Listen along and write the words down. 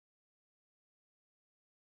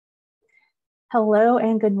Hello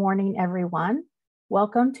and good morning, everyone.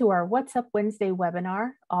 Welcome to our What's Up Wednesday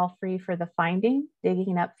webinar, all free for the Finding,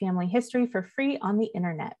 Digging Up Family History for Free on the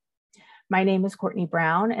Internet. My name is Courtney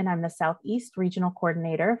Brown, and I'm the Southeast Regional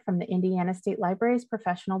Coordinator from the Indiana State Library's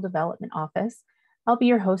Professional Development Office. I'll be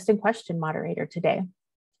your host and question moderator today.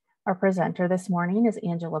 Our presenter this morning is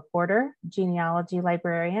Angela Porter, Genealogy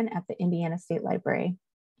Librarian at the Indiana State Library.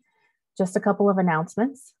 Just a couple of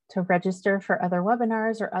announcements. To register for other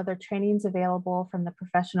webinars or other trainings available from the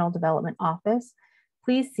Professional Development Office,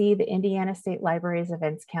 please see the Indiana State Library's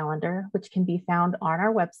events calendar, which can be found on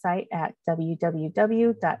our website at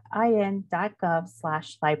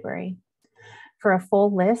www.in.gov/library. For a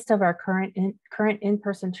full list of our current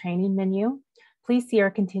in-person training menu, please see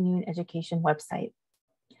our continuing education website.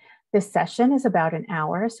 This session is about an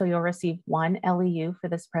hour, so you'll receive one LEU for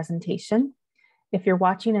this presentation. If you're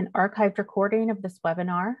watching an archived recording of this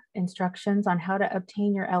webinar, instructions on how to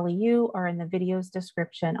obtain your LEU are in the video's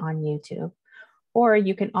description on YouTube. Or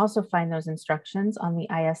you can also find those instructions on the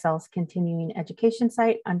ISL's continuing education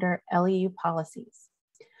site under LEU policies.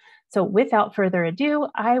 So without further ado,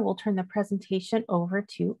 I will turn the presentation over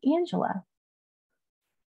to Angela.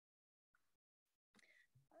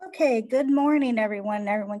 Okay, good morning, everyone.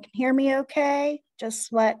 Everyone can hear me okay?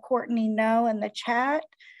 Just let Courtney know in the chat.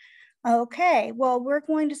 Okay, well, we're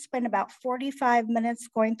going to spend about 45 minutes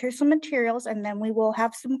going through some materials, and then we will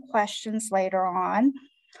have some questions later on.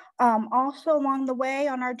 Also along the way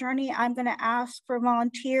on our journey, I'm going to ask for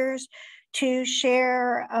volunteers to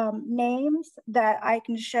share names that I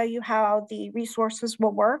can show you how the resources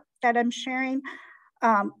will work that I'm sharing.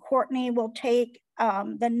 Courtney will take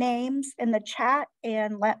the names in the chat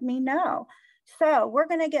and let me know. So we're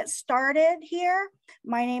going to get started here.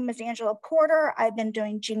 My name is Angela Porter. I've been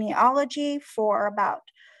doing genealogy for about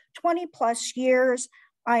 20 plus years.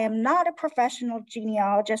 I am not a professional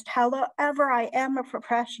genealogist. However, I am a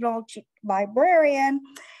professional librarian,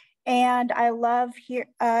 and I love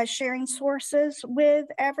sharing sources with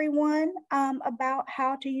everyone about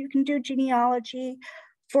how you can do genealogy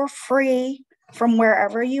for free from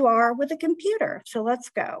wherever you are with a computer. So let's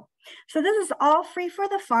go. So this is all free for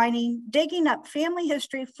the finding, digging up family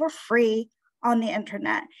history for free on the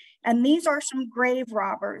internet. And these are some grave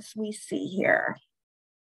robbers we see here.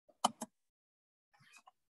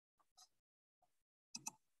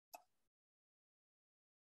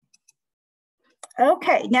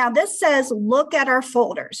 Okay, now this says, look at our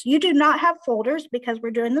folders. You do not have folders because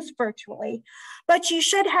we're doing this virtually, but you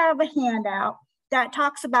should have a handout that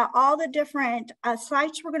talks about all the different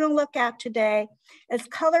sites we're going to look at today. It's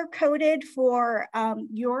color-coded for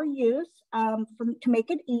your use to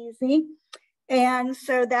make it easy. And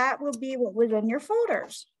so that will be what was in your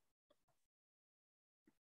folders.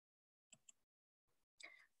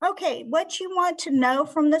 Okay, what you want to know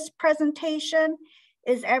from this presentation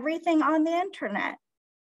is everything on the internet?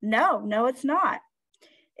 No, it's not.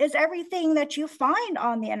 Is everything that you find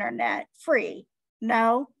on the internet free?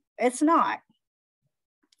 No, it's not.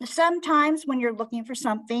 Sometimes when you're looking for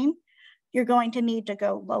something, you're going to need to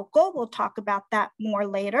go local. We'll talk about that more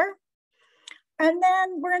later. And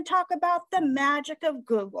then we're going to talk about the magic of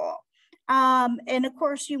Google. And of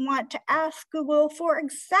course, you want to ask Google for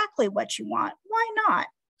exactly what you want. Why not?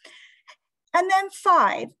 And then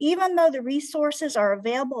 5, even though the resources are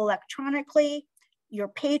available electronically, your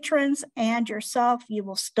patrons and yourself, you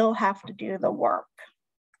will still have to do the work.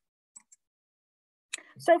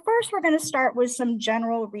 So first, we're going to start with some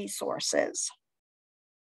general resources.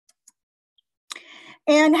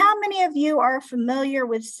 And how many of you are familiar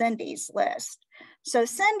with Cindy's list? So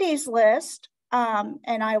Cindy's list,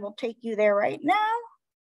 and I will take you there right now.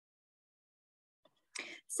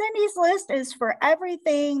 Cindy's list is for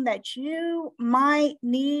everything that you might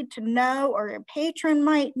need to know or your patron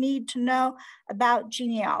might need to know about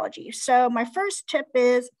genealogy. So my first tip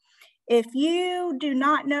is, if you do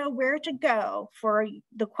not know where to go for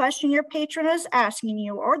the question your patron is asking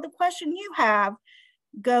you or the question you have,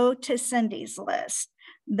 go to Cindy's list.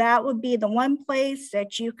 That would be the one place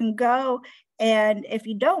that you can go. And if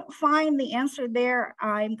you don't find the answer there,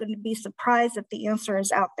 I'm going to be surprised if the answer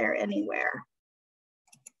is out there anywhere.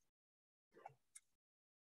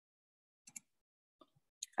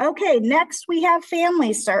 Okay, next we have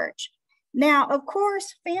Family Search. Now, of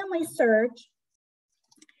course, Family Search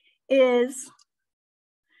is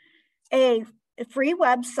a free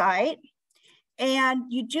website, and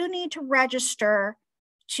you do need to register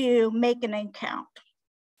to make an account.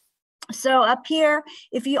 So up here,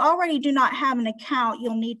 if you already do not have an account,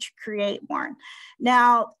 you'll need to create one.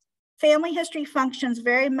 Now, family history functions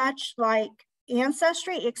very much like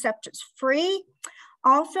Ancestry, except it's free.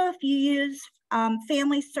 Also, if you use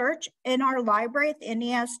Family Search in our library at the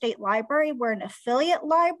Indiana State Library, we're an affiliate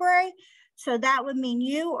library. So that would mean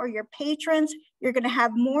you or your patrons, you're going to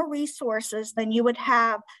have more resources than you would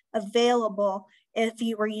have available if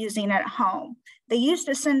you were using it at home. They used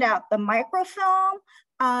to send out the microfilm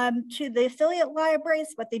to the affiliate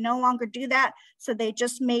libraries, but they no longer do that. So they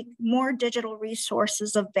just make more digital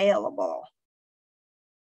resources available.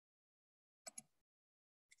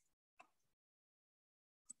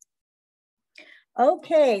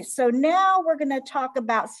 Okay, so now we're going to talk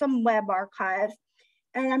about some web archives,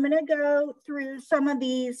 and I'm going to go through some of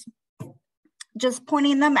these, just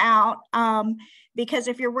pointing them out, because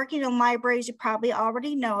if you're working in libraries, you probably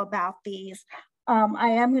already know about these. I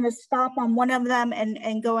am going to stop on one of them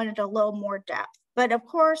and go into a little more depth. But of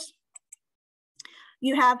course,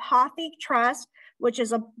 you have Hothy Trust, which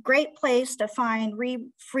is a great place to find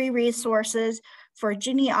free resources for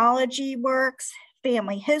genealogy works,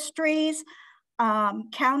 family histories,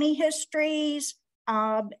 county histories,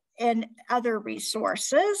 and other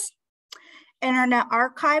resources. Internet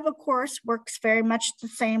Archive, of course, works very much the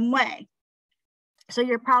same way. So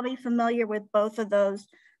you're probably familiar with both of those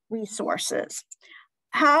resources.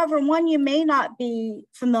 However, one you may not be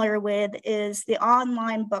familiar with is the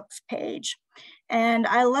online books page. And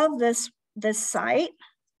I love this site.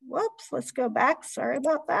 Whoops, let's go back. Sorry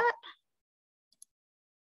about that.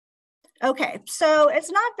 Okay, so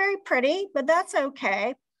it's not very pretty, but that's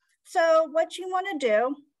okay. So what you want to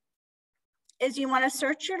do is you want to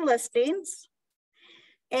search your listings.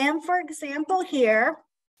 And for example, here,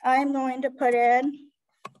 I'm going to put in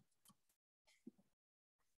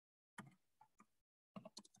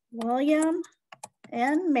William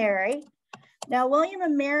and Mary. Now, William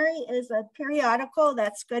and Mary is a periodical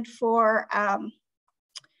that's good for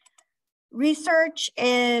research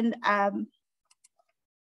and,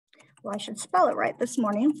 well, I should spell it right this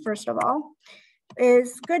morning, first of all,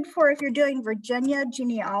 is good for if you're doing Virginia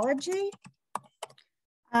genealogy.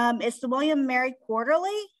 It's the William and Mary Quarterly,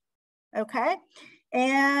 okay?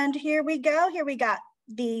 And here we go. Here we got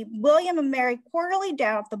the William and Mary Quarterly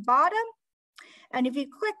down at the bottom. And if you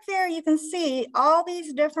click there, you can see all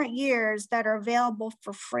these different years that are available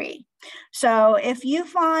for free. So if you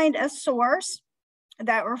find a source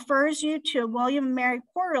that refers you to William and Mary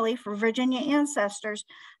Quarterly for Virginia ancestors,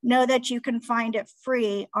 know that you can find it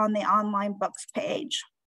free on the online books page.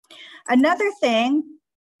 Another thing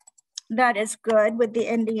that is good with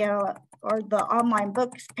the Indiana or the online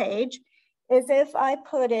books page is if I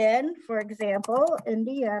put in, for example,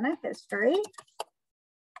 Indiana history,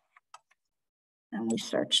 and we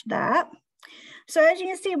search that. So as you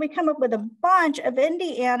can see, we come up with a bunch of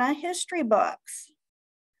Indiana history books.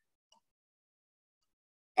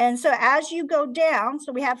 And so as you go down,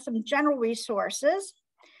 so we have some general resources.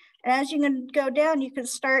 And as you can go down, you can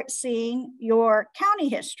start seeing your county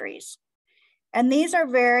histories. And these are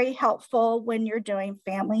very helpful when you're doing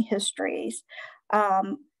family histories,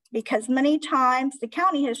 because many times the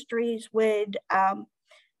county histories would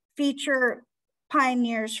feature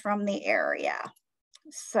pioneers from the area.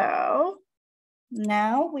 So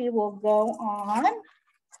now we will go on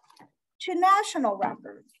to national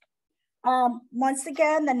records. Once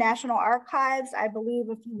again, the National Archives, I believe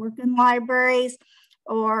if you work in libraries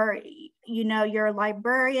or you know you're a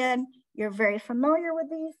librarian, you're very familiar with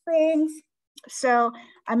these things. So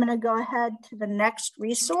I'm going to go ahead to the next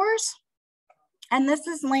resource, and this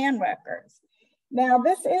is land records. Now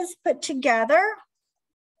this is put together.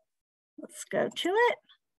 Let's go to it.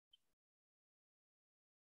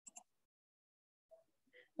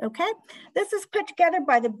 Okay, this is put together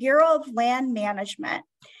by the Bureau of Land Management.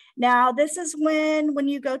 Now, this is when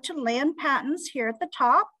you go to land patents here at the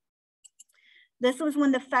top. This was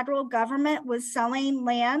when the federal government was selling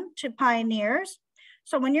land to pioneers.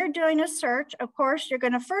 So when you're doing a search, of course, you're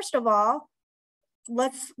going to, first of all,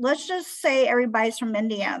 let's just say everybody's from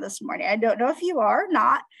Indiana this morning. I don't know if you are or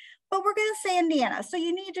not, but we're going to say Indiana. So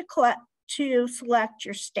you need to select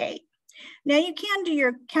your state. Now you can do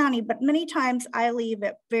your county, but many times I leave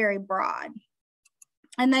it very broad.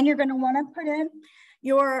 And then you're going to want to put in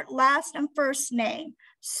your last and first name.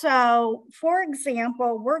 So for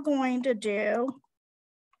example, we're going to do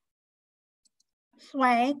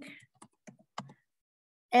Swank,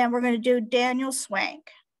 and we're going to do Daniel Swank.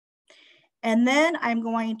 And then I'm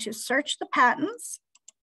going to search the patents.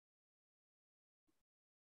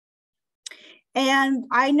 And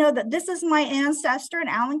I know that this is my ancestor in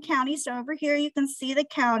Allen County. So over here, you can see the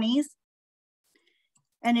counties.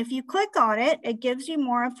 And if you click on it, it gives you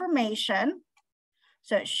more information.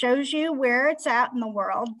 So it shows you where it's at in the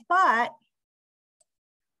world. But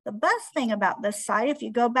the best thing about this site, if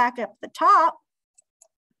you go back up the top,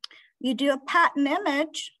 You do a patent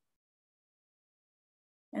image.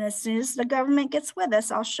 And as soon as the government gets with us,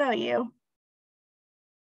 I'll show you.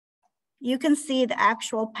 You can see the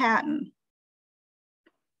actual patent.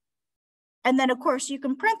 And then of course you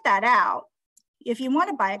can print that out. If you want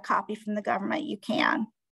to buy a copy from the government, you can.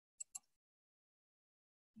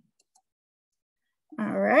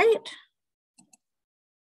 All right.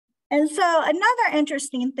 And so another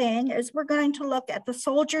interesting thing is we're going to look at the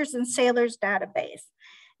Soldiers and Sailors database.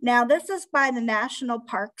 Now this is by the National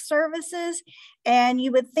Park Services, and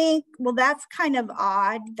you would think, well, that's kind of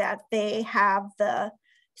odd that they have the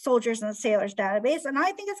Soldiers and Sailors database, and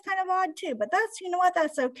I think it's kind of odd too, but that's, you know what,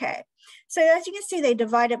 that's okay. So as you can see, they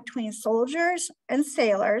divide it between soldiers and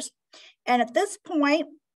sailors. And at this point,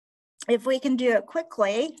 if we can do it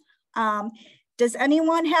quickly, does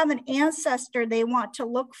anyone have an ancestor they want to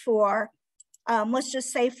look for? Let's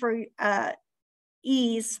just say for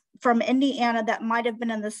ease, from Indiana that might have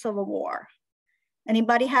been in the Civil War.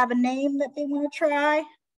 Anybody have a name that they want to try?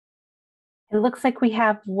 It looks like we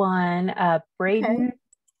have one. Braden Okay.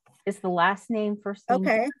 is the last name, first name.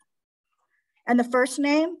 Okay. And the first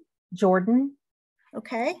name? Jordan.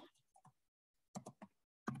 Okay.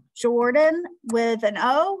 Jordan with an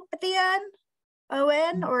O at the end?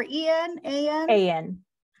 O-N or E-N, A-N? A-N.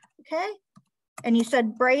 Okay. And you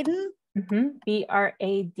said Braden? Mm-hmm.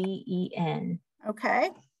 B-R-A-D-E-N. Okay.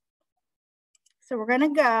 So we're going to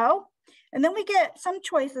go. And then we get some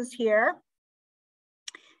choices here.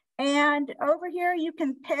 And over here, you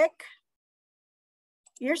can pick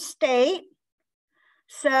your state.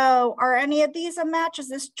 So are any of these a match? Is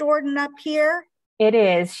this Jordan up here? It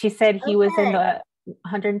is. She said he was in Okay. the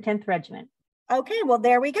 110th Regiment. Okay, well,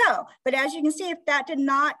 there we go. But as you can see, if that did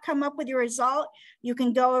not come up with your result, you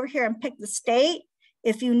can go over here and pick the state.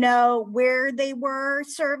 If you know where they were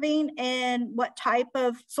serving and what type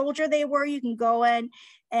of soldier they were, you can go in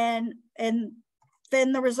and then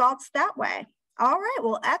the results that way. All right,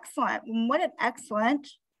 well, excellent. What an excellent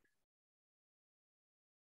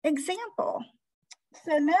example.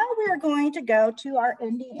 So now we're going to go to our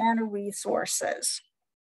Indiana resources.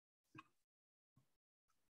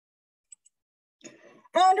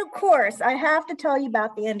 And of course, I have to tell you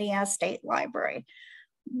about the Indiana State Library,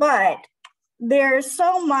 but there's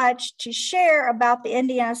so much to share about the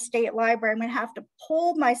Indiana State Library. I'm going to have to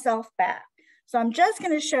pull myself back. So I'm just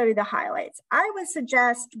going to show you the highlights. I would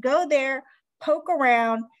suggest go there, poke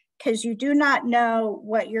around, because you do not know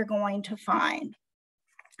what you're going to find.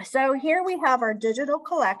 So here we have our digital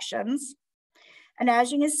collections. And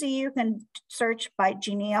as you can see, you can search by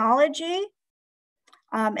genealogy.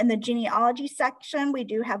 In the genealogy section, we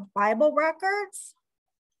do have Bible records.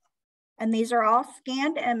 And these are all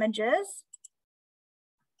scanned images.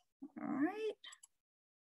 All right.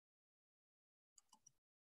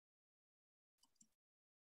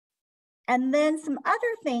 And then some other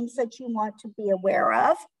things that you want to be aware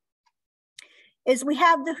of is we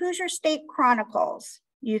have the Hoosier State Chronicles.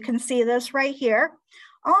 You can see this right here.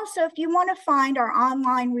 Also, if you want to find our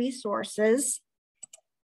online resources,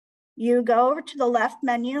 you go over to the left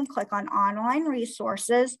menu and click on online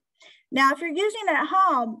resources. Now, if you're using it at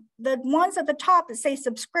home, the ones at the top that say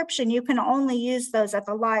subscription, you can only use those at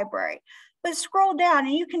the library. But scroll down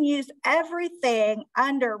and you can use everything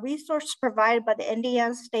under resources provided by the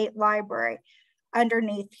Indiana State Library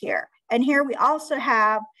underneath here. And here we also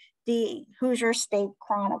have the Hoosier State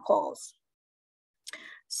Chronicles.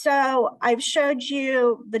 So I've showed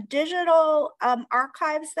you the digital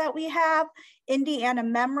archives that we have. Indiana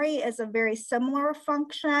Memory is a very similar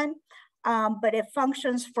function, but it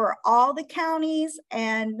functions for all the counties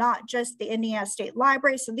and not just the Indiana State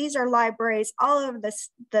Library. So these are libraries all over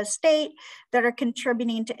the state that are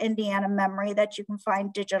contributing to Indiana Memory that you can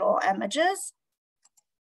find digital images.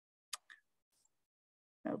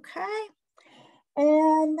 Okay.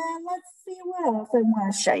 And then let's see what else I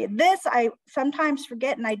want to show you. This I sometimes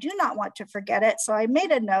forget, and I do not want to forget it. So I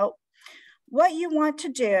made a note. What you want to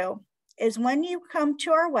do is when you come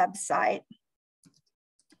to our website,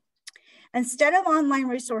 instead of online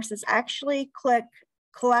resources, actually click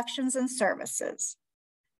collections and services.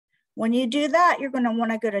 When you do that, you're going to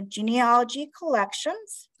want to go to genealogy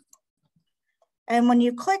collections. And when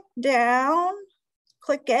you click down,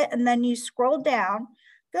 click it, and then you scroll down,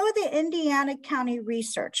 go to the Indiana County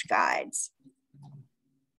Research Guides.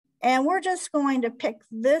 And we're just going to pick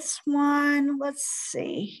this one. Let's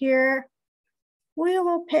see here. We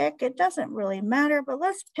will pick, it doesn't really matter, but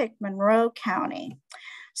let's pick Monroe County.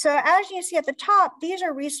 So as you see at the top, these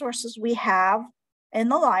are resources we have in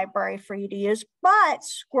the library for you to use, but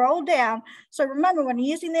scroll down. So remember, when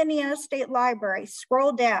using the Indiana State Library,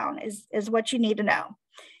 scroll down is what you need to know.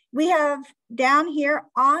 We have down here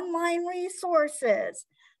online resources.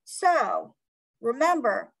 So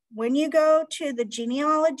remember, when you go to the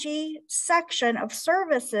genealogy section of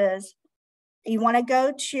services, you want to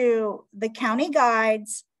go to the county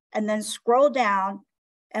guides and then scroll down,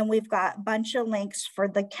 and we've got a bunch of links for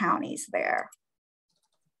the counties there.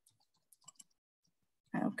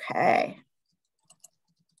 Okay.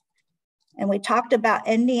 And we talked about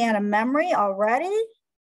Indiana memory already.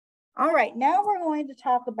 All right, now we're going to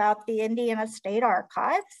talk about the Indiana State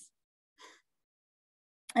Archives.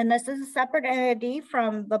 And this is a separate entity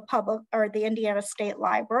from the public or the Indiana State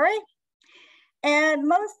Library. And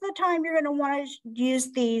most of the time you're going to want to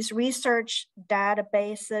use these research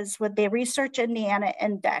databases with the Research Indiana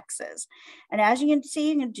indexes. And as you can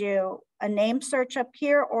see, you can do a name search up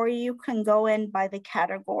here, or you can go in by the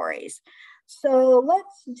categories. So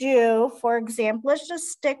let's do, for example, let's just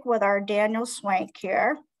stick with our Daniel Swank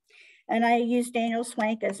here. And I use Daniel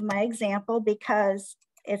Swank as my example because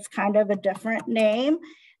it's kind of a different name.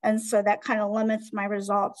 And so that kind of limits my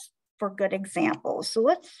results for good examples. So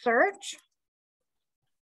let's search.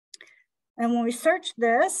 And when we search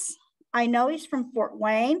this, I know he's from Fort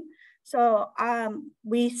Wayne. So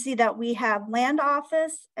we see that we have land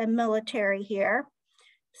office and military here.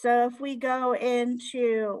 So if we go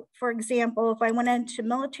into, for example, if I went into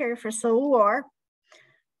military for Civil War,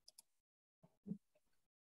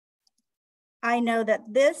 I know that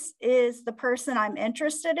this is the person I'm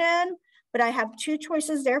interested in, but I have two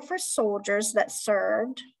choices there for soldiers that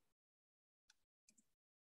served.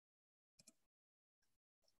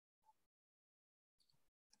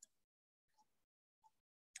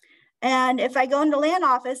 And if I go into land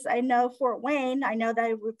office, I know Fort Wayne, I know that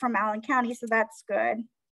I'm from Allen County, so that's good.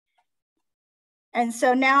 And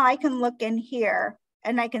so now I can look in here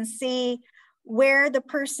and I can see where the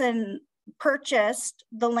person purchased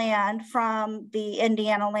the land from the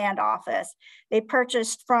Indiana Land Office. They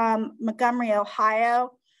purchased from Montgomery,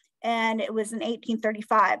 Ohio, and it was in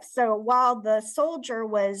 1835. So while the soldier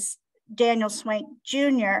was Daniel Swank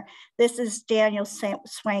Jr., this is Daniel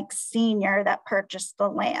Swank Sr. that purchased the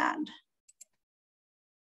land.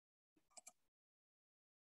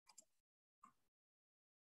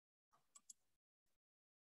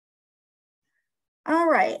 All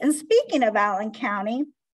right, and speaking of Allen County,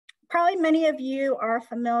 probably many of you are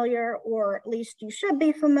familiar, or at least you should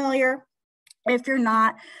be familiar, if you're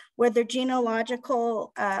not, with the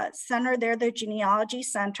genealogical center there, the Genealogy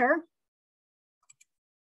Center.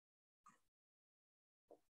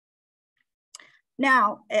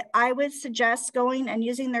 Now, I would suggest going and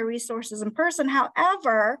using their resources in person.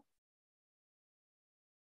 However,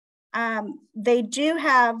 they do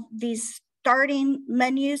have these starting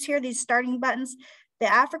menus here, these starting buttons.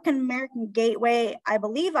 The African American Gateway, I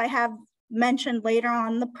believe I have mentioned later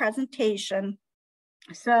on in the presentation.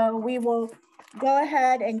 So we will go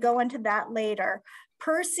ahead and go into that later.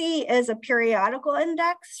 Percy is a periodical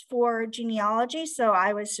index for genealogy, so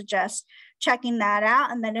I would suggest checking that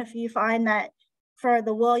out. And then if you find that for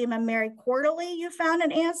the William and Mary Quarterly, you found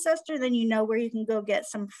an ancestor, then you know where you can go get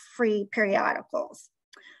some free periodicals.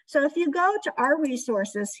 So if you go to our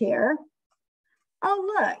resources here,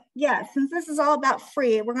 oh, look, yeah, since this is all about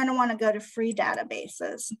free, we're going to want to go to free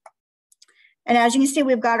databases. And as you can see,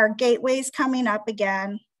 we've got our gateways coming up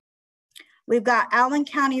again. We've got Allen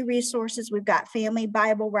County resources. We've got family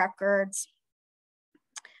Bible records,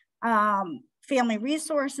 family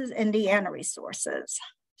resources, Indiana resources.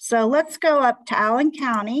 So let's go up to Allen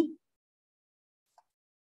County.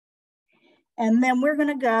 And then we're going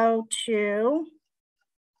to go to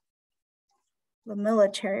the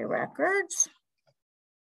military records.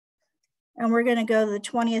 And we're going to go to the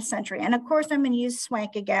 20th century. And of course, I'm going to use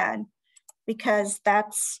Swank again, because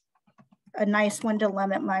that's a nice one to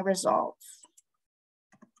limit my results.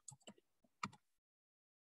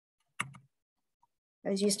 I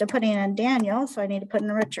was used to putting in Daniel, so I need to put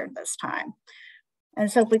in Richard this time. And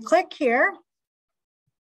so if we click here,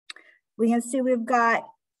 we can see we've got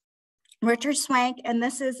Richard Swank, and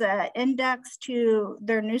this is an index to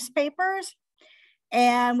their newspapers.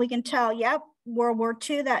 And we can tell, yep, World War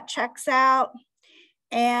II, that checks out.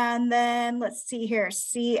 And then let's see here,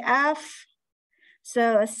 CF.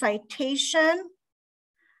 So a citation.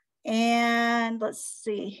 And let's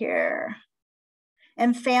see here.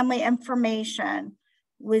 And family information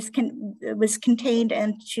was contained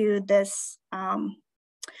into this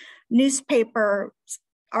newspaper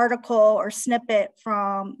article or snippet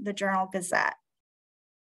from the Journal Gazette.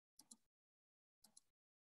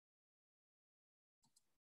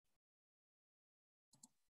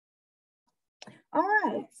 All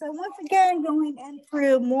right, so once again, going in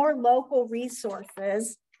through more local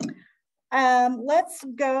resources, Let's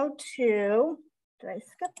go to, did I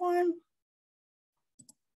skip one?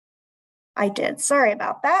 I did, sorry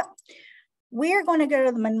about that. We are going to go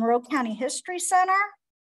to the Monroe County History Center.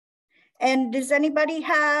 And does anybody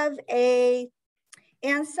have a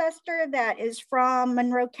ancestor that is from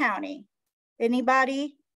Monroe County?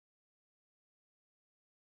 Anybody?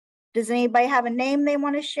 Does anybody have a name they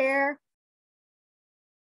want to share?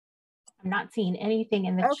 I'm not seeing anything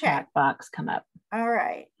in the chat box come up. All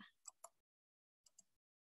right.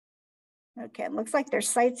 Okay, it looks like their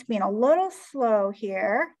site's being a little slow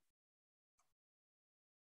here.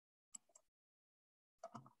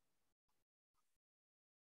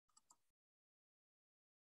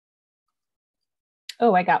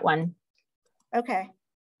 Oh, I got one. Okay.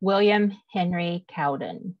 William Henry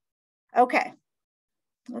Cowden. Okay.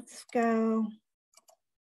 Let's go.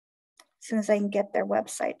 As soon as I can get their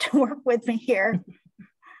website to work with me here.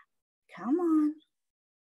 Come on.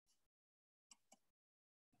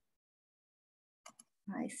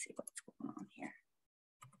 I see what's going on here.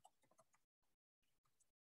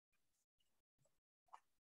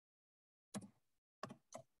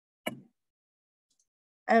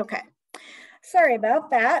 Okay, sorry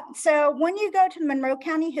about that. So when you go to the Monroe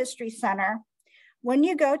County History Center, when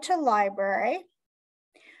you go to library,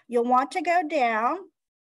 you'll want to go down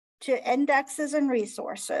to indexes and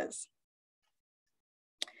resources.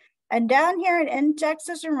 And down here in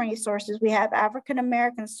indexes and resources, we have African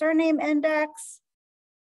American surname index.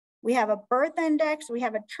 We have a birth index. We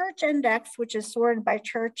have a church index, which is sorted by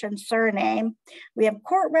church and surname. We have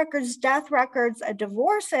court records, death records, a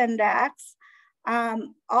divorce index,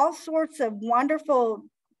 all sorts of wonderful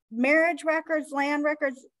marriage records, land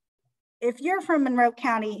records. If you're from Monroe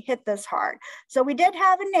County, hit this hard. So we did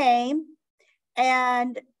have a name.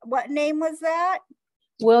 And what name was that?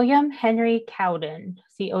 William Henry Cowden,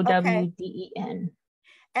 C-O-W-D-E-N.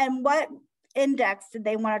 And what index did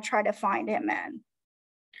they want to try to find him in?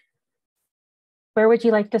 Where would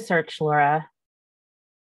you like to search, Laura?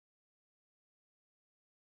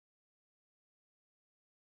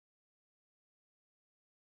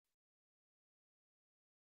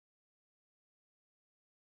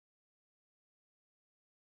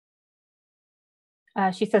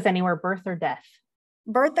 She says anywhere, birth or death.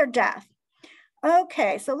 Birth or death.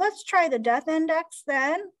 Okay, so let's try the death index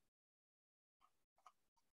then.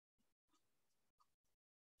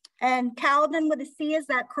 And Cowden with a C, is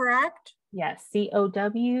that correct? Yes,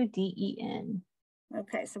 C-O-W-D-E-N.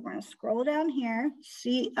 Okay, so we're gonna scroll down here,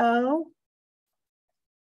 C-O,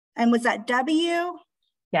 and was that W?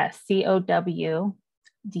 Yes, C-O-W-D-E-N.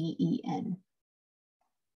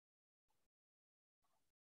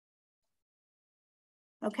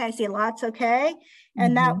 Okay, I see lots, okay.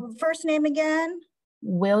 And that first name again?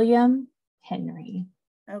 William Henry.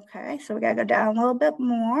 Okay, so we gotta go down a little bit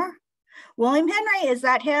more. William Henry, is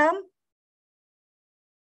that him?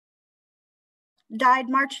 Died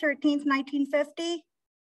March 13th, 1950?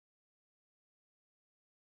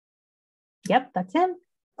 Yep, that's him.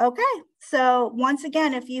 Okay, so once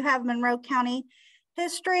again, if you have Monroe County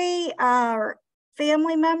history or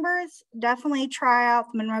family members, definitely try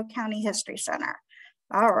out the Monroe County History Center.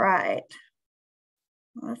 All right,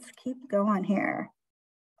 let's keep going here.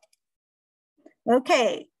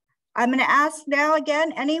 Okay, I'm going to ask now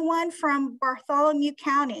again, anyone from Bartholomew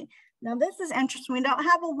County. Now this is interesting. We don't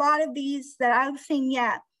have a lot of these that I've seen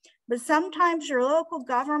yet, but sometimes your local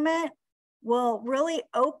government will really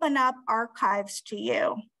open up archives to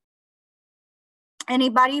you.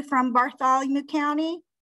 Anybody from Bartholomew County?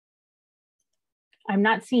 I'm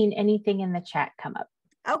not seeing anything in the chat come up.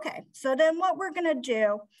 Okay, so then what we're gonna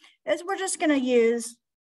do is we're just gonna use,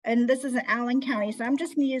 and this is in Allen County, so I'm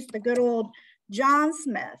just gonna use the good old John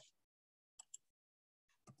Smith.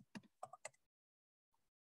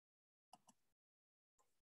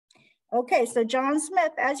 Okay, so John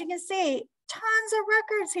Smith, as you can see, tons of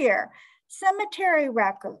records here. Cemetery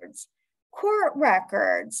records, court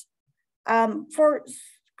records, for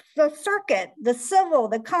the circuit, the civil,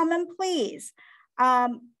 the common pleas.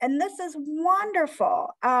 And this is wonderful.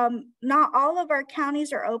 Not all of our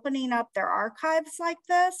counties are opening up their archives like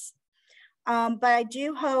this, but I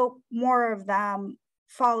do hope more of them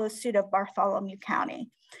follow suit of Bartholomew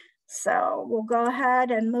County. So we'll go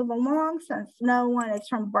ahead and move along since no one is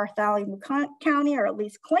from Bartholomew County, or at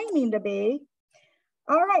least claiming to be.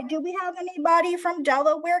 All right, do we have anybody from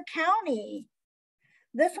Delaware County?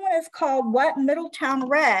 This one is called What Middletown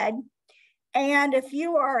Read. And if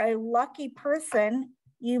you are a lucky person,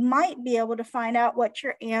 you might be able to find out what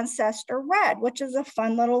your ancestor read, which is a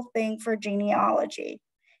fun little thing for genealogy.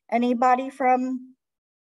 Anybody from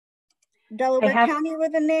Delaware County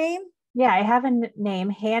with a name? Yeah, I have a name,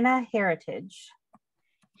 Hannah Heritage.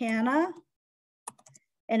 Hannah.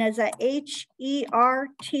 And is that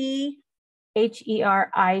H-E-R-T?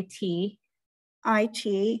 H-E-R-I-T.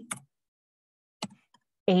 I-T.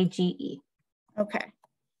 A-G-E. Okay.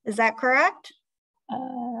 Is that correct?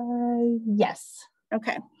 Yes.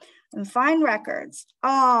 Okay. And find records.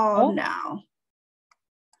 Oh, no.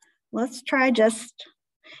 Let's try just,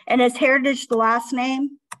 and is Heritage the last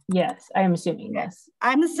name? Yes, I'm assuming yes.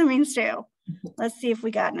 I'm assuming so. Let's see if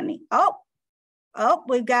we got any. Oh,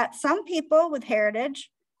 we've got some people with Heritage.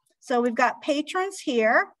 So we've got patrons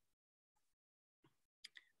here.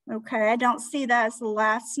 Okay, I don't see that as the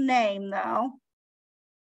last name though.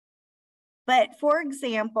 But for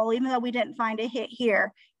example, even though we didn't find a hit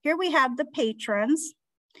here, here we have the patrons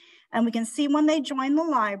and we can see when they join the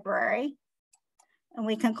library and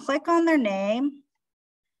we can click on their name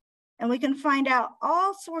and we can find out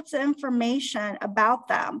all sorts of information about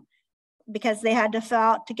them because they had to fill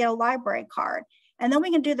out to get a library card. And then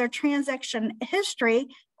we can do their transaction history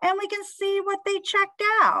and we can see what they checked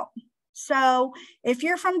out. So if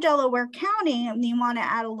you're from Delaware County and you want to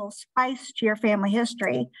add a little spice to your family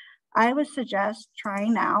history, I would suggest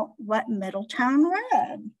trying out What Middletown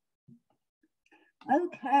Read.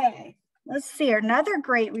 Okay, let's see. Another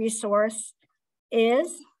great resource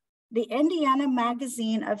is the Indiana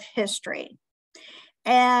Magazine of History.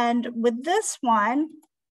 And with this one,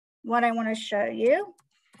 what I want to show you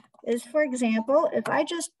is, for example, if I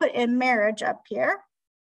just put in marriage up here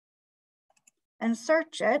and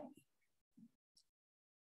search it,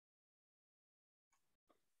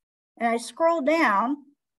 and I scroll down,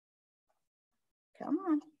 come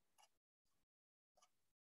on,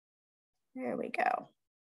 there we go.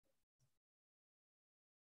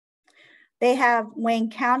 They have Wayne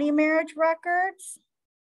County marriage records.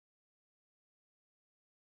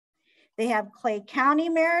 They have Clay County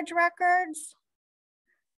marriage records,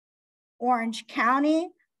 Orange County.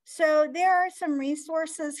 So there are some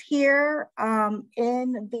resources here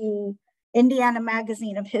in the Indiana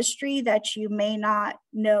Magazine of History that you may not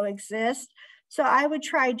know exist. So I would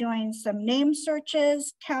try doing some name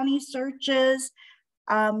searches, county searches.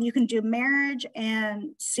 You can do marriage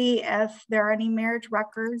and see if there are any marriage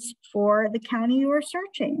records for the county you are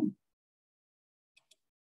searching.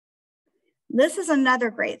 This is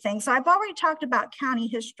another great thing. So I've already talked about county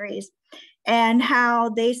histories and how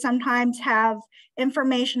they sometimes have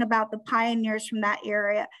information about the pioneers from that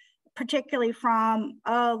area, particularly from,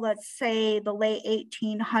 let's say, the late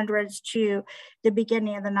 1800s to the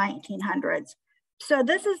beginning of the 1900s. So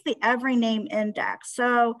this is the Every Name Index.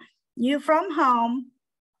 So you from home,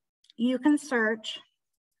 you can search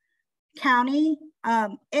county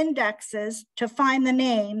indexes to find the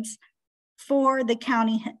names for the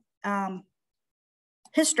county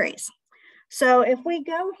histories. So if we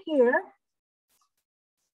go here,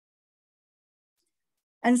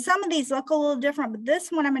 and some of these look a little different, but this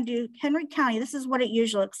one I'm going to do Henry County. This is what it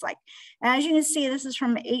usually looks like. And as you can see, this is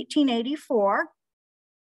from 1884.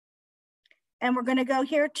 And we're going to go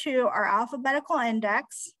here to our alphabetical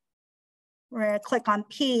index. We're going to click on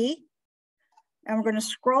P, and we're going to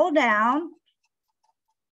scroll down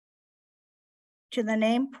to the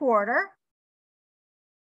name Porter.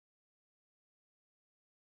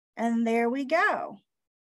 And there we go.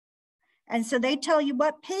 And so they tell you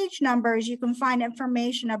what page numbers you can find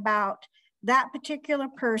information about that particular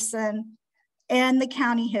person and the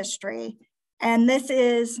county history. And this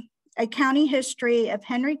is a county history of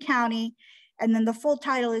Henry County. And then the full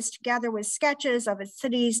title is Together with Sketches of its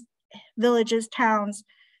cities, villages, towns,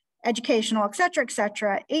 educational, et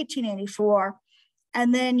cetera, 1884.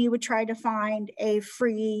 And then you would try to find a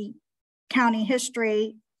free county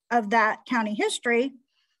history of that county history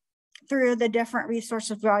through the different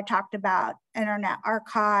resources we already talked about, Internet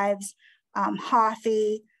Archives,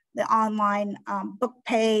 Hothy, the online book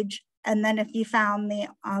page. And then if you found the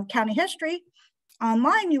county history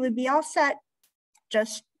online, you would be all set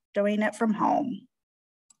just doing it from home.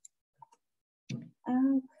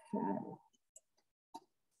 Okay.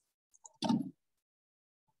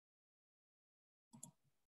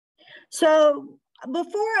 So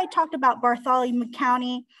before I talked about Bartholomew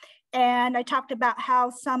County, and I talked about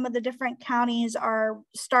how some of the different counties are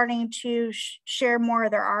starting to share more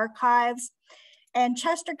of their archives. And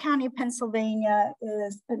Chester County, Pennsylvania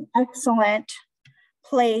is an excellent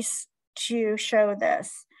place to show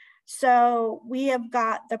this. So we have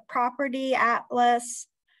got the property atlas,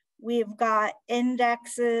 we've got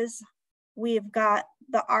indexes, we've got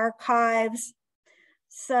the archives.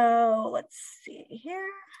 So let's see here.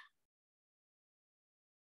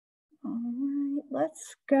 All right,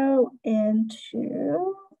 let's go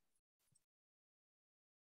into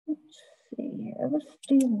Let's see here, let's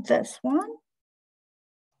do this one.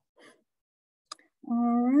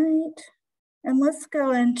 All right, and let's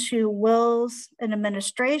go into wills and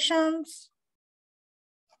administrations.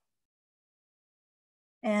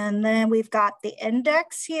 And then we've got the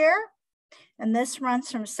index here, and this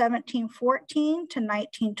runs from 1714 to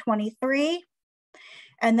 1923.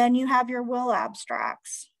 And then you have your will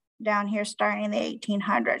abstracts down here starting in the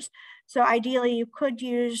 1800s. So ideally you could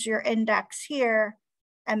use your index here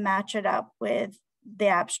and match it up with the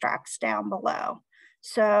abstracts down below.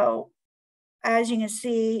 So as you can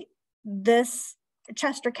see, this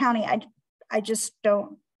Chester County, I just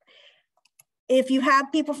don't, if you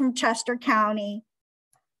have people from Chester County,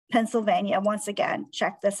 Pennsylvania, once again,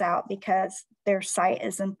 check this out because their site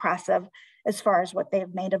is impressive as far as what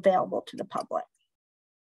they've made available to the public.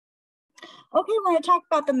 Okay, we're going to talk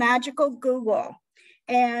about the magical Google.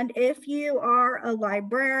 And if you are a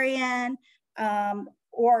librarian,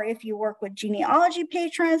 or if you work with genealogy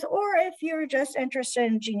patrons, or if you're just interested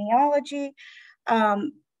in genealogy,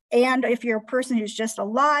 and if you're a person who's just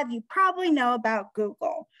alive, you probably know about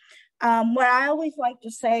Google. What I always like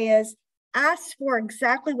to say is ask for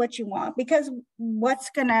exactly what you want, because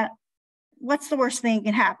what's the worst thing that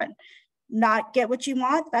can happen? Not get what you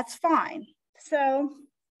want, that's fine. So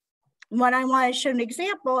what I want to show an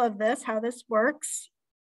example of this, how this works.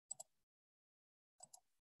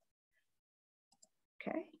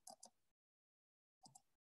 Okay.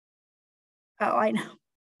 Oh, I know.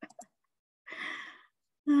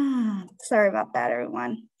 Sorry about that,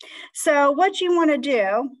 everyone. So what you want to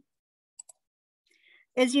do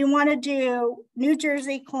is you want to do New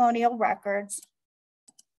Jersey colonial records.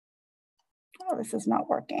 Oh, this is not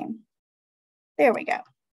working. There we go.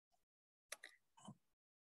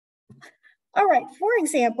 All right, for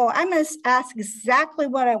example, I'm going to ask exactly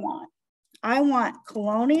what I want. I want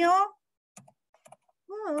colonial.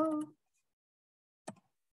 Whoa.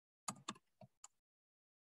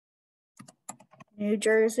 New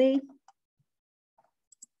Jersey.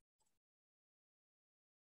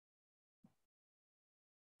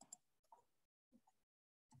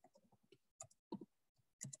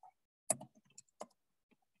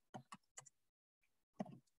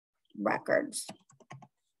 Records.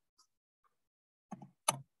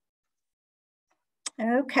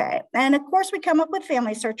 Okay, and of course we come up with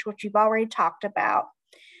family search, which you've already talked about.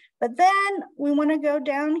 But then we want to go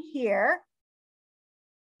down here.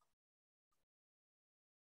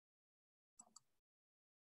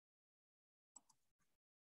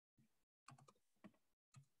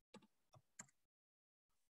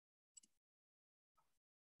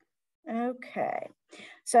 Okay,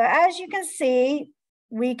 so as you can see,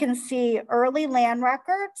 we can see early land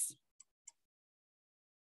records.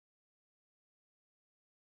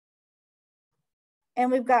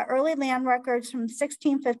 And we've got early land records from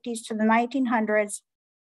 1650s to the 1900s.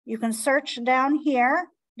 You can search down here.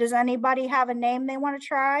 Does anybody have a name they want to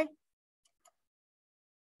try?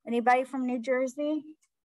 Anybody from New Jersey?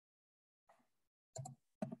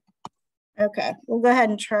 Okay, we'll go ahead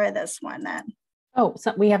and try this one then. Oh,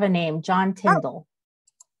 so we have a name, John Tyndall. Oh,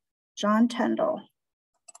 John Tyndall.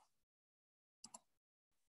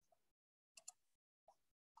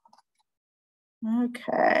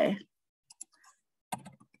 Okay.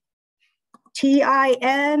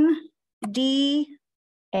 T-I-N-D-A-L-L.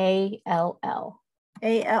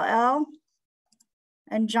 A-L-L.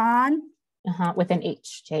 And John? With an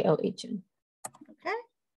H, J-O-H-N. Okay.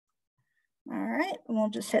 All right, and we'll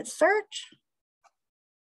just hit search.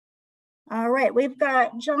 All right, we've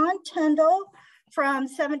got John Tyndall from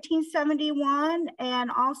 1771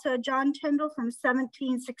 and also John Tyndall from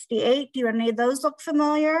 1768. Do any of those look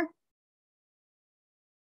familiar?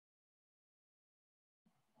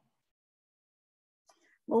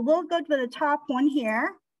 Well, we'll go to the top one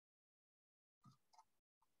here.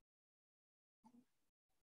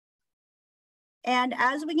 And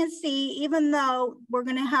as we can see, even though we're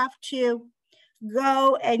going to have to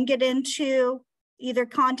go and get into either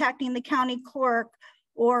contacting the county clerk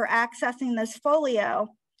or accessing this folio,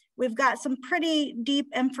 we've got some pretty deep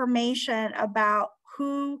information about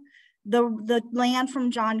who the land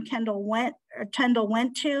from John Tyndall went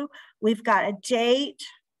to. We've got a date.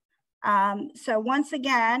 So once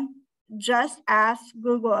again, just ask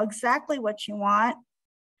Google exactly what you want,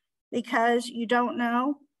 because you don't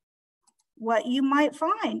know what you might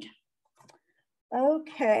find.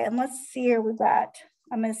 Okay, and let's see here,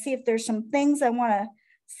 I'm gonna see if there's some things I wanna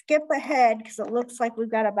skip ahead because it looks like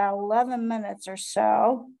we've got about 11 minutes or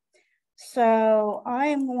so. So I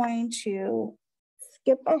am going to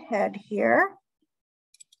skip ahead here.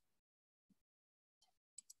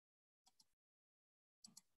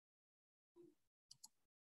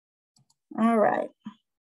 All right.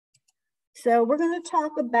 So we're going to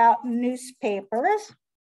talk about newspapers.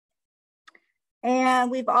 And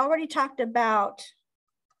we've already talked about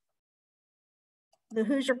the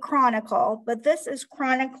Hoosier Chronicle, but this is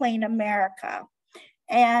Chronicling America.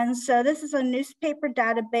 And so this is a newspaper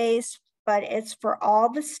database, but it's for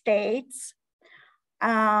all the states.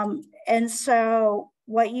 And so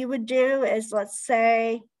what you would do is, let's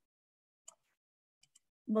say,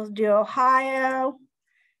 we'll do Ohio,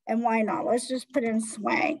 and why not? Let's just put in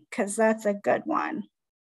Swank, because that's a good one.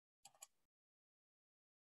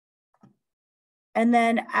 And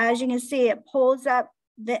then as you can see, it pulls up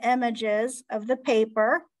the images of the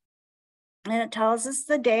paper, and it tells us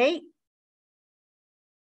the date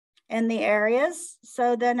and the areas.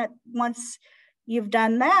 So then once you've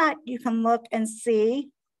done that, you can look and see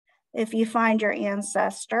if you find your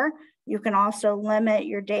ancestor. You can also limit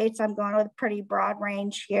your dates. I'm going with a pretty broad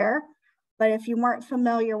range here. But if you weren't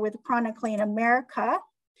familiar with Chronicling America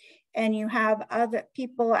and you have other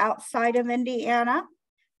people outside of Indiana,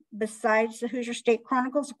 besides the Hoosier State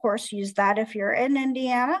Chronicles, of course, use that if you're in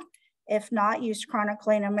Indiana. If not, use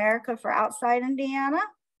Chronicling America for outside Indiana.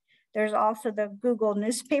 There's also the Google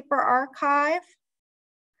Newspaper Archive,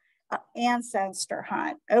 Ancestor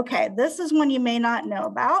Hunt. Okay, this is one you may not know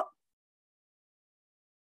about.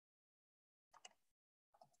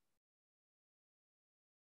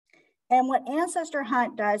 And what Ancestor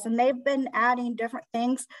Hunt does, and they've been adding different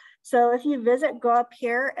things. So if you visit, go up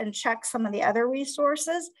here and check some of the other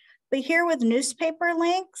resources. But here with newspaper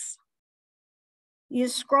links, you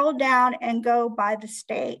scroll down and go by the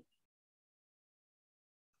state.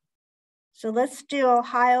 So let's do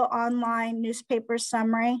Ohio Online Newspaper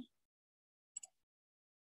Summary.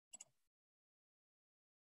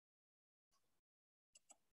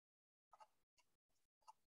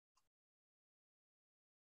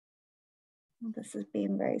 This is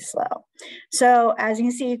being very slow. So as you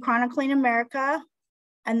can see, Chronicling America,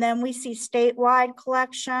 and then we see statewide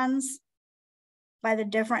collections by the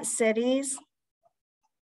different cities.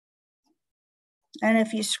 And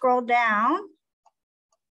if you scroll down,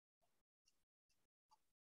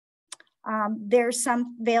 there's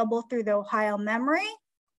some available through the Ohio Memory.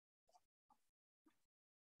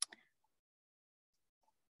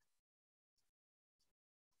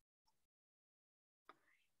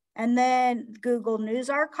 And then Google News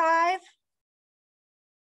Archive.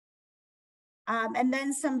 And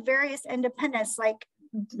then some various independents like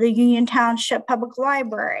the Union Township Public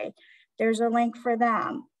Library. There's a link for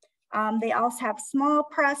them. They also have small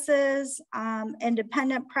presses,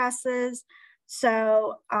 independent presses.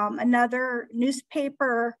 So another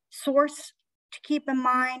newspaper source to keep in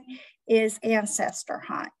mind is Ancestor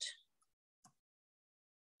Hunt.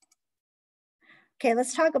 Okay,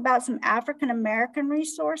 let's talk about some African American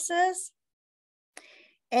resources.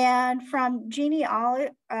 And from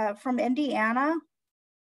Genealogy, from Indiana,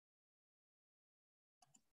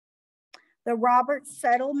 the Roberts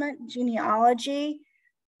Settlement Genealogy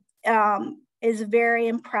is very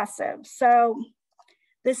impressive. So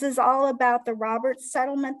this is all about the Roberts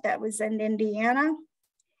Settlement that was in Indiana.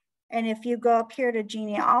 And if you go up here to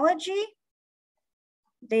Genealogy,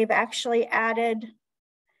 they've actually added,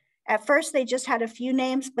 at first they just had a few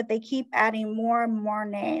names, but they keep adding more and more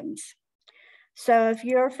names. So if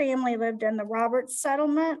your family lived in the Roberts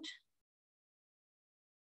Settlement,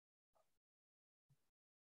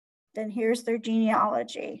 then here's their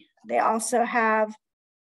genealogy. They also have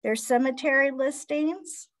their cemetery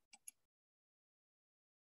listings.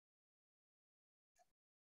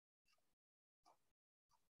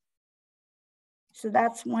 So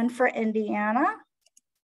that's one for Indiana.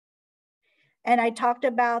 And I talked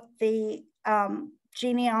about the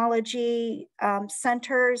genealogy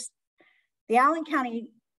centers. The Allen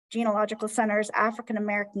County Genealogical Center's African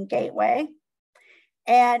American Gateway.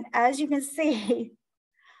 And as you can see,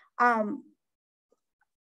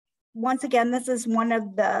 once again, this is one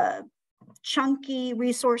of the chunky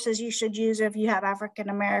resources you should use if you have African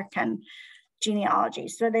American genealogy.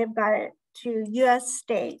 So they've got it to US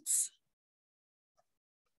states.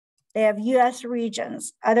 They have US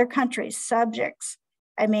regions, other countries, subjects.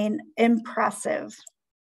 I mean, impressive.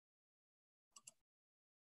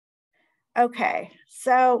 Okay,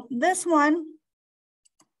 so this one,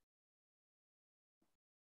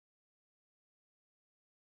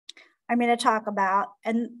 I'm going to talk about,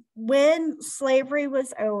 and when slavery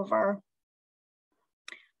was over,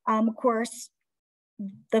 of course,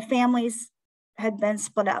 the families had been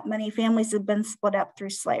split up. Many families had been split up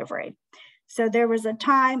through slavery. So there was a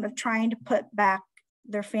time of trying to put back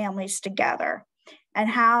their families together. And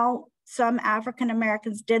how some African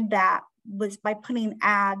Americans did that was by putting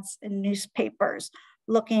ads in newspapers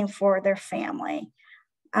looking for their family.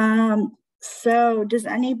 So does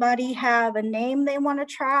anybody have a name they want to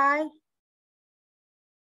try?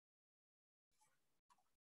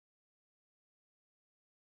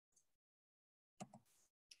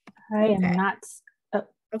 I am not. Oh,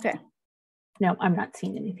 okay. No, I'm not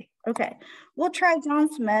seeing anything. Okay. We'll try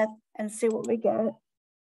John Smith and see what we get.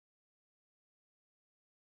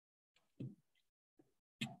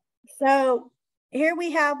 So here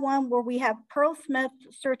we have one where we have Pearl Smith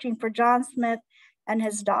searching for John Smith and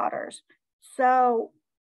his daughters. So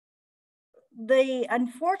the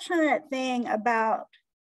unfortunate thing about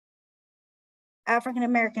African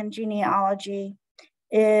American genealogy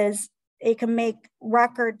is it can make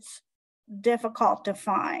records difficult to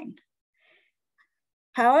find.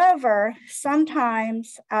 However,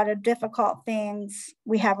 sometimes out of difficult things,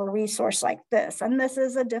 we have a resource like this. And this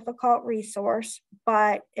is a difficult resource,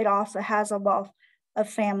 but it also has a wealth of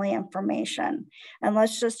family information. And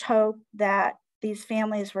let's just hope that these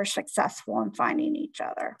families were successful in finding each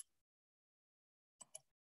other.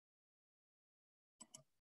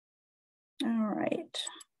 All right.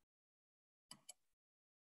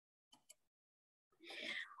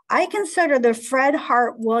 I consider the Fred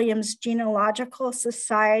Hart Williams Genealogical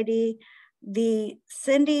Society the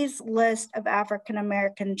Cindy's List of African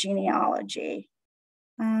American Genealogy.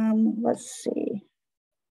 Let's see.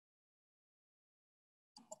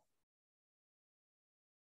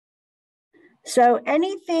 So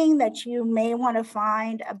anything that you may want to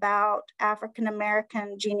find about African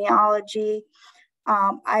American genealogy,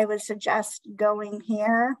 I would suggest going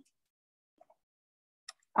here.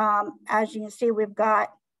 As you can see, we've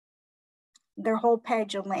got their whole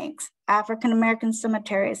page of links, African American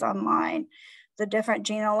cemeteries online, the different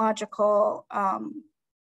genealogical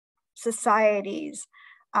societies,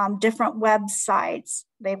 different websites.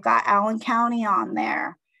 They've got Allen County on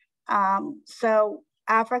there. So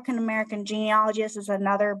African American genealogist is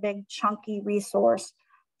another big chunky resource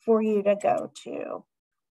for you to go to.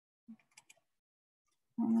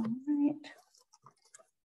 All right.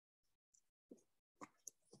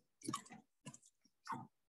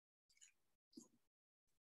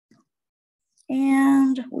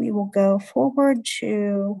 And we will go forward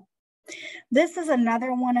to, this is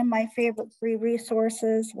another one of my favorite free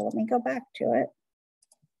resources. Well, let me go back to it.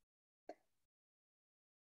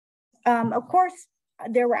 Of course,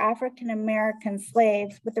 there were African-American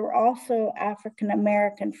slaves, but there were also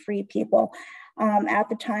African-American free people at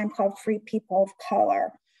the time called Free People of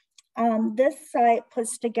Color. This site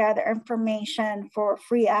puts together information for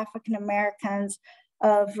free African-Americans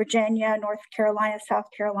of Virginia, North Carolina, South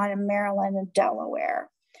Carolina, Maryland, and Delaware.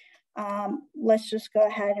 Let's just go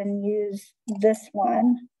ahead and use this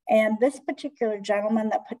one. And this particular gentleman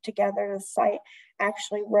that put together the site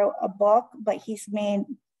actually wrote a book, but he's made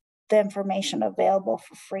the information available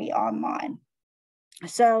for free online.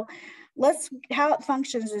 So how it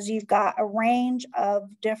functions is you've got a range of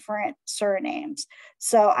different surnames.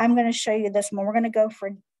 So I'm going to show you this one. We're going to go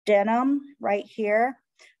for Denham right here.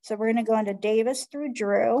 So we're going to go into Davis through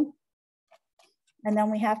Drew. And then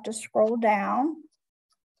we have to scroll down.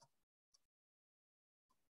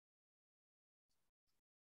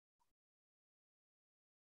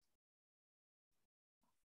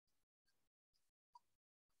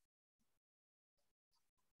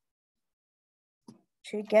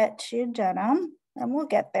 To get to Denham, and we'll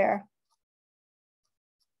get there.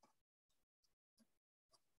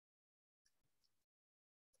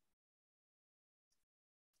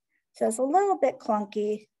 So it's a little bit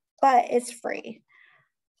clunky, but it's free.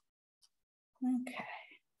 Okay.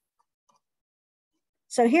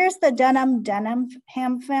 So here's the Denham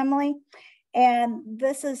family, and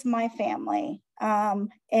this is my family.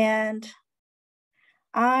 And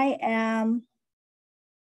I am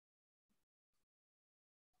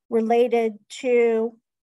related to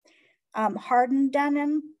Hardin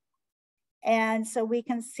Denham. And so we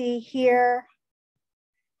can see here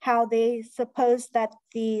how they suppose that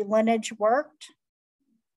the lineage worked.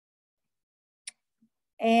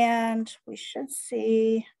 And we should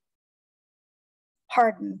see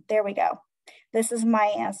Hardin, there we go. This is my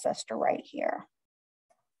ancestor right here.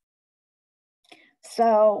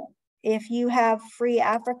 So if you have free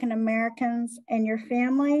African Americans in your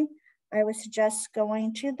family, I would suggest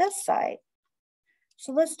going to this site.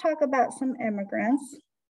 So let's talk about some immigrants.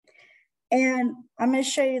 And I'm going to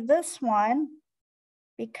show you this one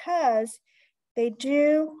because they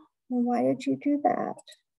do, why did you do that?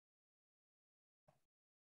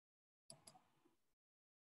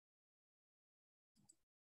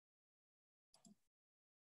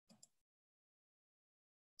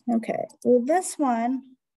 Okay, well, this one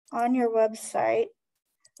on your website,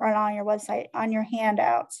 or on your website, on your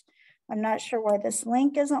handouts. I'm not sure why this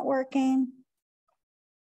link isn't working.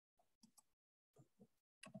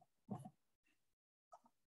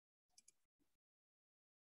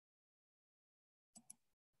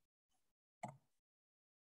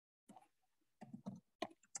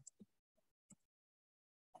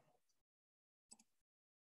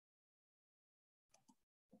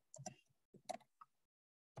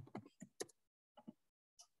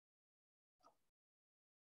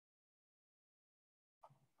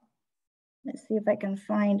 Let's see if I can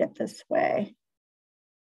find it this way.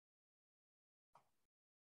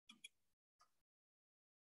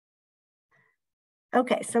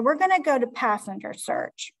 Okay, so we're going to go to passenger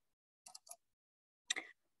search.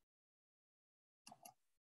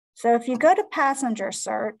 So if you go to passenger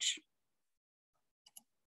search,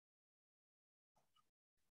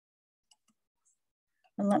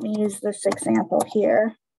 and let me use this example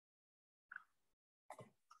here.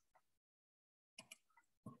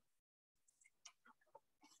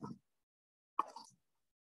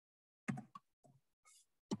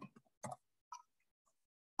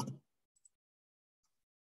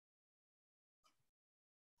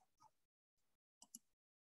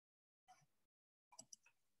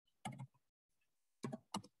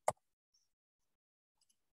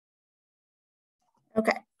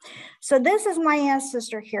 Okay, so this is my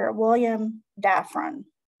ancestor here, William Daffron.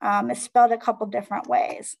 It's spelled a couple different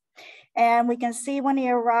ways. And we can see when he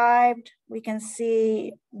arrived, we can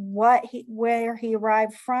see where he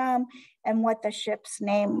arrived from and what the ship's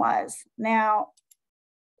name was. Now,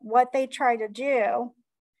 what they try to do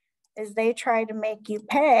is they try to make you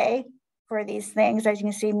pay for these things. As you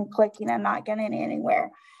can see me clicking and not getting anywhere.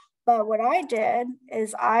 But what I did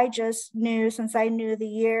is I just knew, since I knew the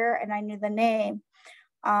year and I knew the name,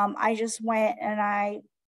 I just went and I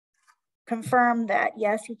confirmed that,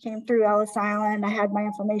 yes, he came through Ellis Island. I had my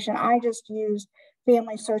information. I just used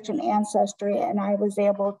Family Search and Ancestry, and I was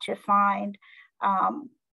able to find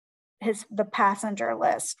the passenger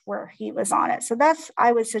list where he was on it. So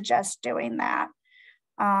I would suggest doing that.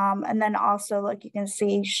 And then also, look, you can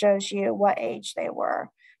see, shows you what age they were.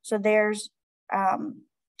 So there's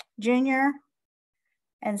junior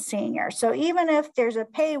and senior. So even if there's a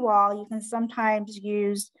paywall, you can sometimes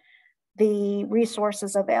use the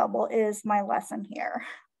resources available, is my lesson here.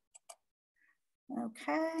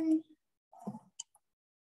 Okay.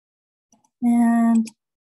 And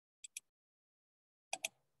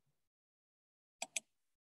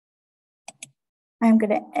I'm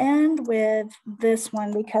going to end with this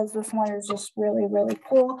one because this one is just really, really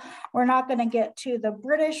cool. We're not going to get to the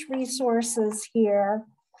British resources here.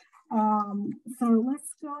 So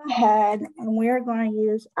let's go ahead and we're going to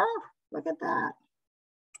use, oh, look at that.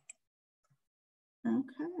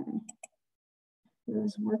 Okay. It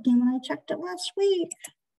was working when I checked it last week.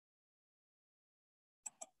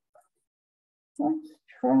 Let's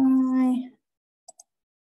try. I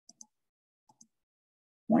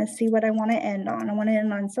want to see what I want to end on. I want to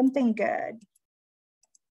end on something good.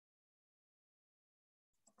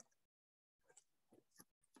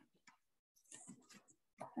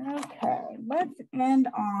 Okay, let's end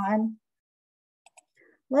on,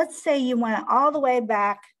 let's say you went all the way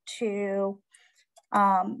back to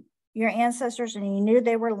your ancestors and you knew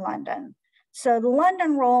they were London. So the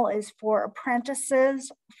London roll is for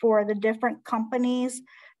apprentices for the different companies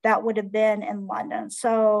that would have been in London.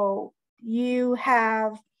 So you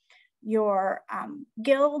have your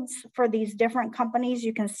guilds for these different companies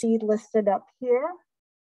you can see listed up here.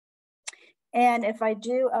 And if I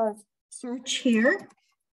do a search here,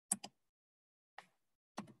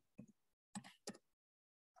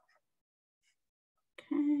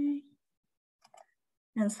 okay,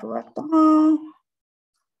 and select all.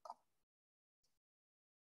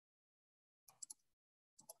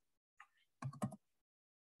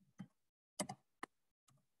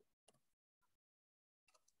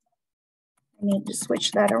 I need to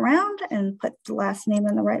switch that around and put the last name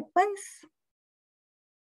in the right place.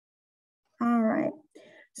 All right,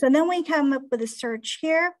 so then we come up with a search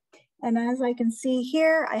here. And as I can see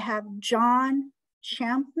here, I have John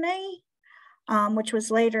Champney, which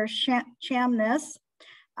was later Chamnus.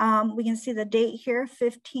 We can see the date here,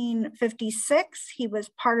 1556. He was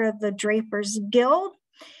part of the Drapers Guild,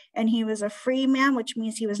 and he was a free man, which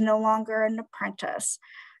means he was no longer an apprentice.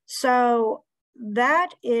 So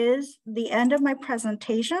that is the end of my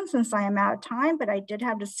presentation since I am out of time, but I did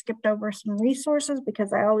have to skip over some resources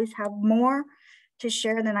because I always have more to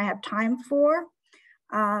share than I have time for.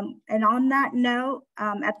 And on that note,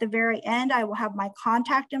 at the very end, I will have my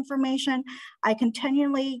contact information. I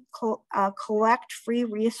continually collect free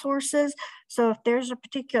resources. So if there's a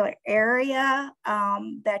particular area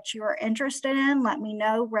that you are interested in, let me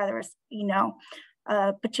know, whether it's,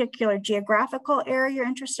 a particular geographical area you're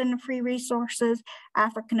interested in free resources.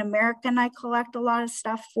 African American, I collect a lot of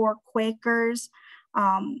stuff for, Quakers,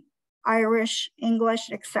 Irish,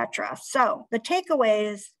 English, etc. So the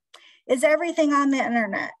takeaway is everything on the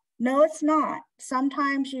internet? No, it's not.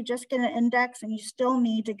 Sometimes you just get an index and you still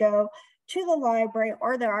need to go to the library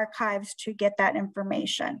or the archives to get that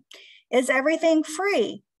information. Is everything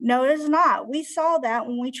free? No, it is not. We saw that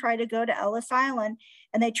when we tried to go to Ellis Island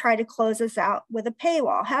and they tried to close us out with a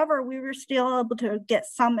paywall. However, we were still able to get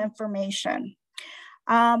some information.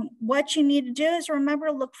 What you need to do is remember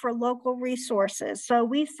to look for local resources. So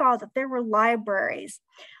we saw that there were libraries,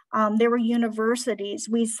 there were universities.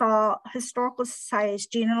 We saw historical societies,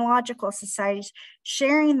 genealogical societies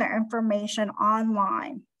sharing their information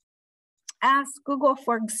online. Ask Google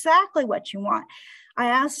for exactly what you want. I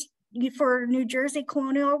asked you for New Jersey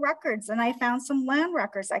colonial records, and I found some land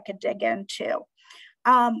records I could dig into.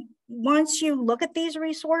 Once you look at these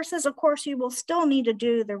resources, of course, you will still need to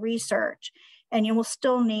do the research and you will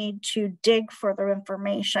still need to dig further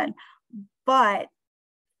information. But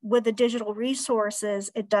with the digital resources,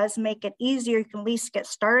 it does make it easier. You can at least get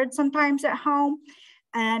started sometimes at home.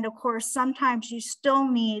 And of course, sometimes you still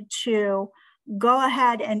need to go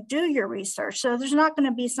ahead and do your research. So there's not going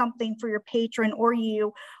to be something for your patron or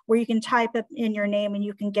you where you can type it in your name and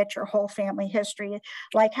you can get your whole family history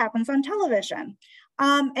like happens on television.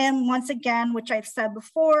 And once again, which I've said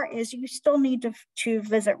before, is you still need to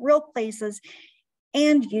visit real places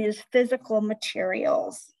and use physical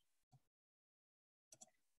materials.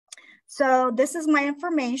 So this is my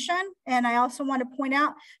information. And I also want to point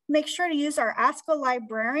out, make sure to use our Ask a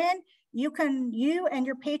Librarian. You and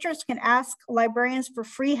your patrons can ask librarians for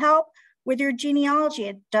free help with your genealogy.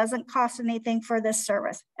 It doesn't cost anything for this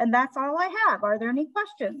service. And that's all I have. Are there any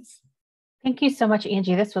questions? Thank you so much,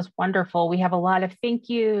 Angie. This was wonderful. We have a lot of thank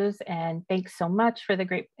yous and thanks so much for the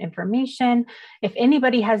great information. If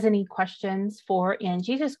anybody has any questions for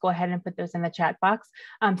Angie, just go ahead and put those in the chat box.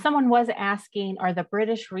 Someone was asking, are the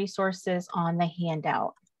British resources on the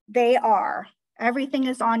handout? They are. Everything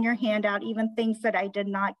is on your handout, even things that I did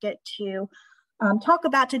not get to talk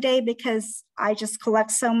about today because I just collect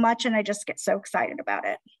so much and I just get so excited about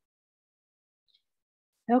it.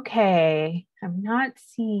 Okay, I'm not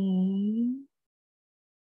seeing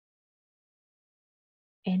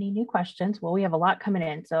any new questions. Well, we have a lot coming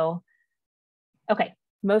in. So, okay,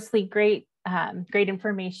 mostly great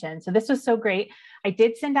information. So this was so great. I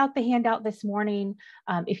did send out the handout this morning.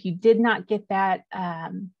 If you did not get that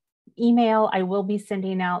email, I will be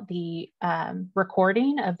sending out the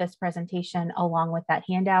recording of this presentation along with that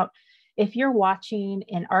handout. If you're watching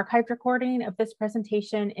an archived recording of this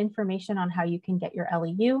presentation, information on how you can get your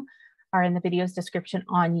LEU are in the video's description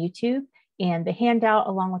on YouTube, and the handout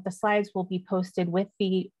along with the slides will be posted with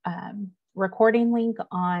the recording link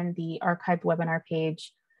on the archived webinar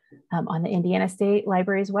page on the Indiana State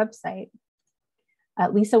Library's website.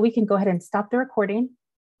 Lisa, we can go ahead and stop the recording.